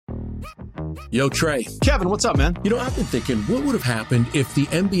Yo, Trey. Kevin, what's up, man? I've been thinking, what would have happened if the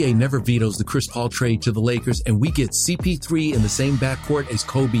NBA never vetoes the Chris Paul trade to the Lakers and we get CP3 in the same backcourt as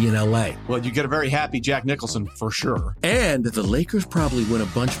Kobe in LA? Well, you get a very happy Jack Nicholson for sure. And the Lakers probably win a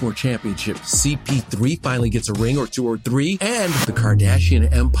bunch more championships. CP3 finally gets a ring or two or three, and the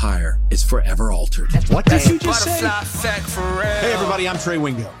Kardashian empire is forever altered. What did you just say? Hey, everybody, I'm Trey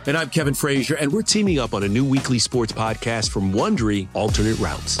Wingo. And I'm Kevin Frazier, and we're teaming up on a new weekly sports podcast from Wondery, Alternate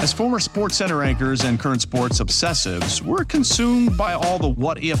Routes. As former Sports Center anchors and current sports obsessives, we're consumed by all the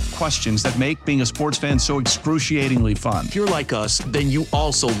what-if questions that make being a sports fan so excruciatingly fun. If you're like us, then you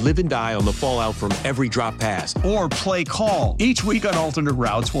also live and die on the fallout from every drop pass. Or play call. Each week on Alternate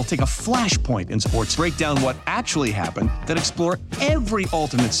Routes, we'll take a flashpoint in sports, break down what actually happened, then explore every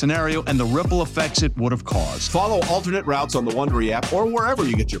alternate scenario and the ripple effects it would have caused. Follow Alternate Routes on the Wondery app or wherever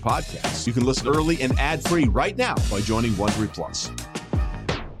you get your podcasts. You can listen early and ad-free right now by joining Wondery Plus.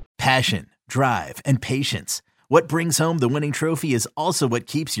 Passion, drive, and patience. What brings home the winning trophy is also what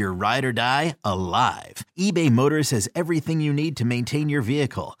keeps your ride or die alive. eBay Motors has everything you need to maintain your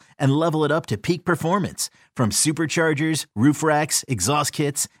vehicle and level it up to peak performance, from superchargers, roof racks, exhaust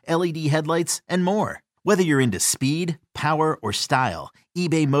kits, LED headlights, and more. Whether you're into speed, power, or style,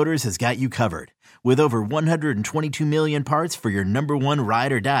 eBay Motors has got you covered. With over 122 million parts for your number one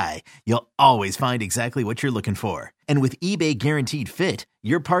ride or die, you'll always find exactly what you're looking for. And with eBay Guaranteed Fit,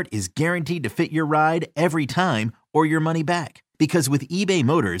 your part is guaranteed to fit your ride every time or your money back. Because with eBay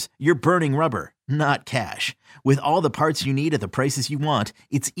Motors, you're burning rubber, not cash. With all the parts you need at the prices you want,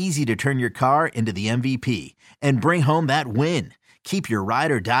 it's easy to turn your car into the MVP and bring home that win. Keep your ride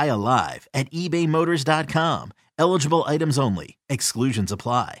or die alive at ebaymotors.com. Eligible items only. Exclusions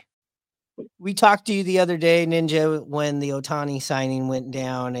apply. We talked to you the other day, Ninja, when the Ohtani signing went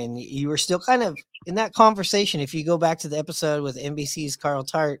down, and you were still kind of in that conversation. If you go back to the episode with NBC's Carl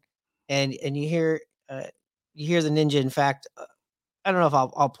Tart, and you hear the Ninja. In fact, I don't know if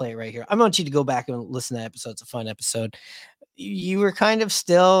I'll play it right here. I want you to go back and listen to that episode. It's a fun episode. You were kind of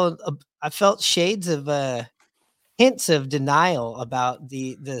still. I felt shades of hints of denial about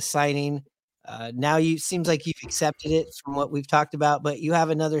the signing. Now seems like you've accepted it from what we've talked about, but you have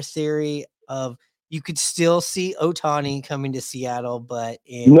another theory of you could still see Ohtani coming to Seattle, but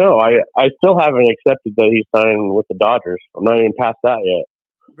no, I still haven't accepted that he's signing with the Dodgers. I'm not even past that yet.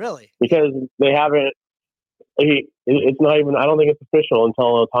 Really? Because they haven't. It's not even. I don't think it's official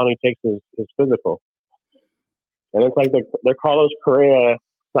until Ohtani takes his physical. And it's like the Carlos Correa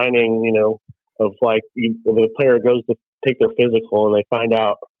signing, of like the player goes to take their physical and they find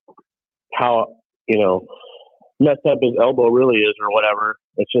out how messed up his elbow really is or whatever.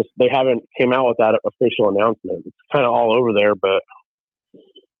 It's just they haven't came out with that official announcement. It's kind of all over there, but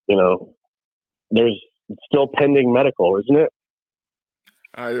there's still pending medical, isn't it?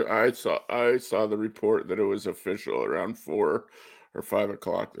 I saw the report that it was official around 4 or 5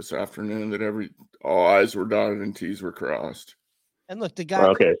 o'clock this afternoon that all I's were dotted and T's were crossed. And look, the guy.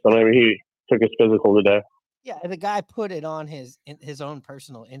 Okay, so maybe he took his physical today. Yeah, and the guy put it on his own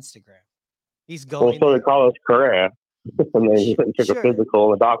personal Instagram. He's going. Well, so they call us Correa, and then he took a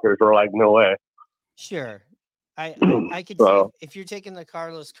physical, and the doctors were like, "No way." Sure, I could see if you're taking the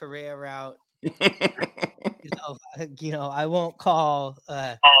Carlos Correa route. I won't call.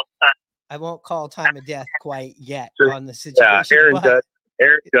 I won't call time of death quite yet on the situation. Yeah,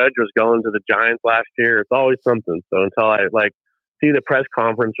 Aaron Judge was going to the Giants last year. It's always something. So until I see the press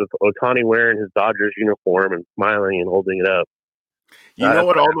conference with Ohtani wearing his Dodgers uniform and smiling and holding it up. You know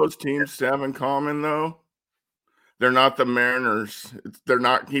what all those teams have in common, though? They're not the Mariners.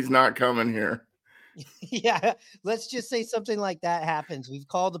 He's not coming here. Yeah, let's just say something like that happens. We've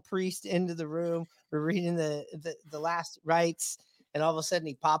called the priest into the room. We're reading the last rites, and all of a sudden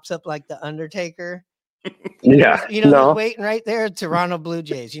he pops up like the Undertaker. Who's waiting right there? Toronto Blue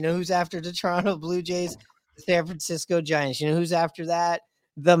Jays. You know who's after the Toronto Blue Jays? The San Francisco Giants. You know who's after that?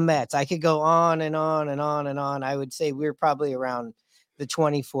 The Mets. I could go on and on and on and on. I would say we're probably around the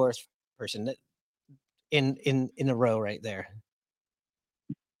 24th person in a row right there.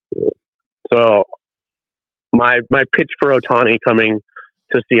 So my pitch for Ohtani coming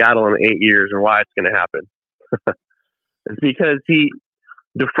to Seattle in 8 years and why it's going to happen is because he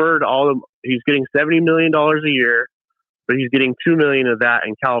deferred he's getting $70 million a year, but he's getting $2 million of that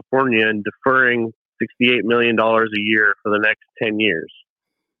in California and deferring $68 million a year for the next 10 years.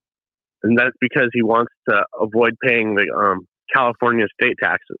 And that's because he wants to avoid paying the California state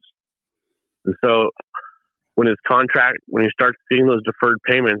taxes. And so when he starts seeing those deferred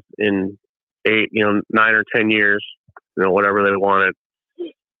payments in 9 or 10 years, whatever they wanted,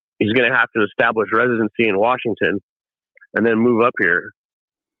 he's going to have to establish residency in Washington and then move up here.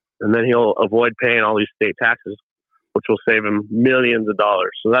 and then he'll avoid paying all these state taxes, which will save him millions of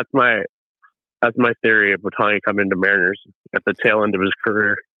dollars. So that's my theory of Ohtani coming to Mariners at the tail end of his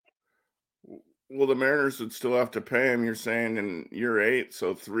career. Well, the Mariners would still have to pay him, you're saying, in year 8,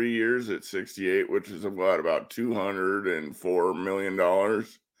 so 3 years at 68, which is about $204 million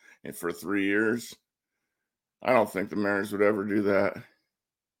and for 3 years. I don't think the Mariners would ever do that.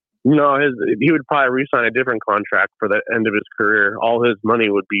 No, he would probably re-sign a different contract for the end of his career. All his money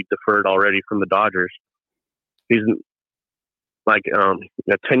would be deferred already from the Dodgers. He's like a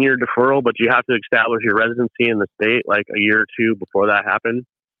 10-year deferral, but you have to establish your residency in the state like a year or two before that happened.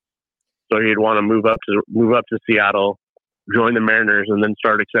 So he'd want to move up to Seattle, join the Mariners, and then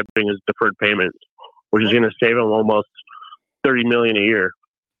start accepting his deferred payments, which is going to save him almost $30 million a year.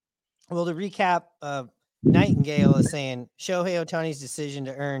 Well, to recap, Nightingale is saying Shohei Ohtani's decision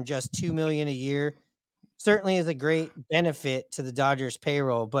to earn just $2 million a year certainly is a great benefit to the Dodgers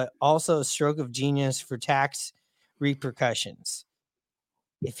payroll, but also a stroke of genius for tax repercussions.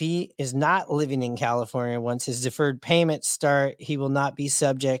 If he is not living in California, once his deferred payments start, he will not be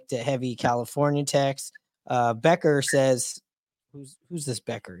subject to heavy California tax. Becker says, who's this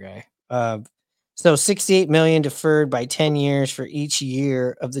Becker guy? So $68 million deferred by 10 years for each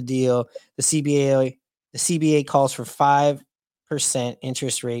year of the deal. The CBA calls for 5%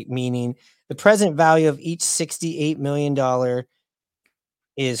 interest rate, meaning the present value of each $68 million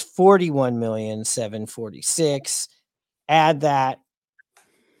is $41,746,000. Add that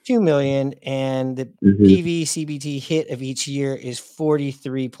 $2 million, and the PV CBT hit of each year is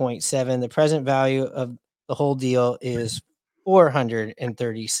 43.7. The present value of the whole deal is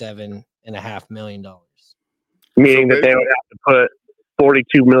 $437.5 million. Meaning that they would have to put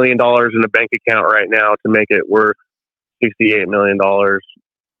 $42 million in a bank account right now to make it worth $68 million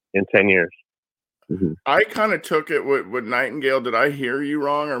in 10 years. Mm-hmm. I kind of took it with Nightingale. Did I hear you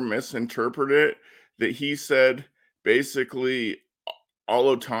wrong or misinterpret it? That he said basically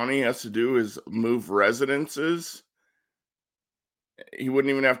all Ohtani has to do is move residences. He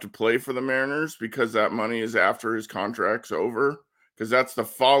wouldn't even have to play for the Mariners because that money is after his contract's over. Because that's the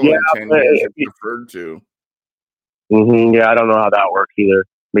following 10 years it's referred to. Mm-hmm. Yeah, I don't know how that works either,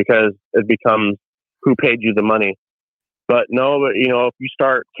 because it becomes who paid you the money. But if you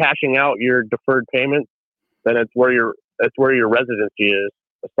start cashing out your deferred payments, then it's where your residency is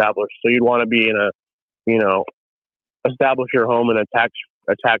established. So you'd want to be in establish your home in a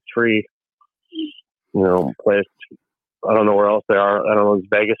tax-free, place. I don't know where else they are. I don't know, is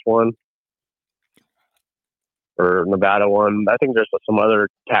Vegas one or Nevada one. I think there's some other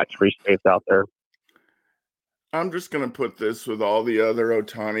tax-free states out there. I'm just going to put this with all the other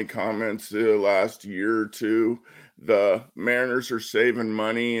Ohtani comments the last year or two. The Mariners are saving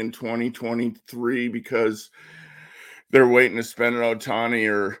money in 2023 because they're waiting to spend an Ohtani,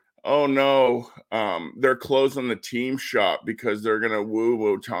 or they're closing the team shop because they're going to woo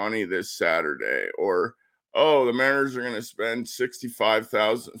Ohtani this Saturday, or the Mariners are going to spend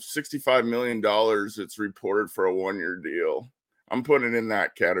 $65 million. It's reported for a 1-year deal. I'm putting it in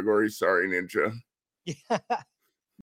that category. Sorry, Ninja. Yeah.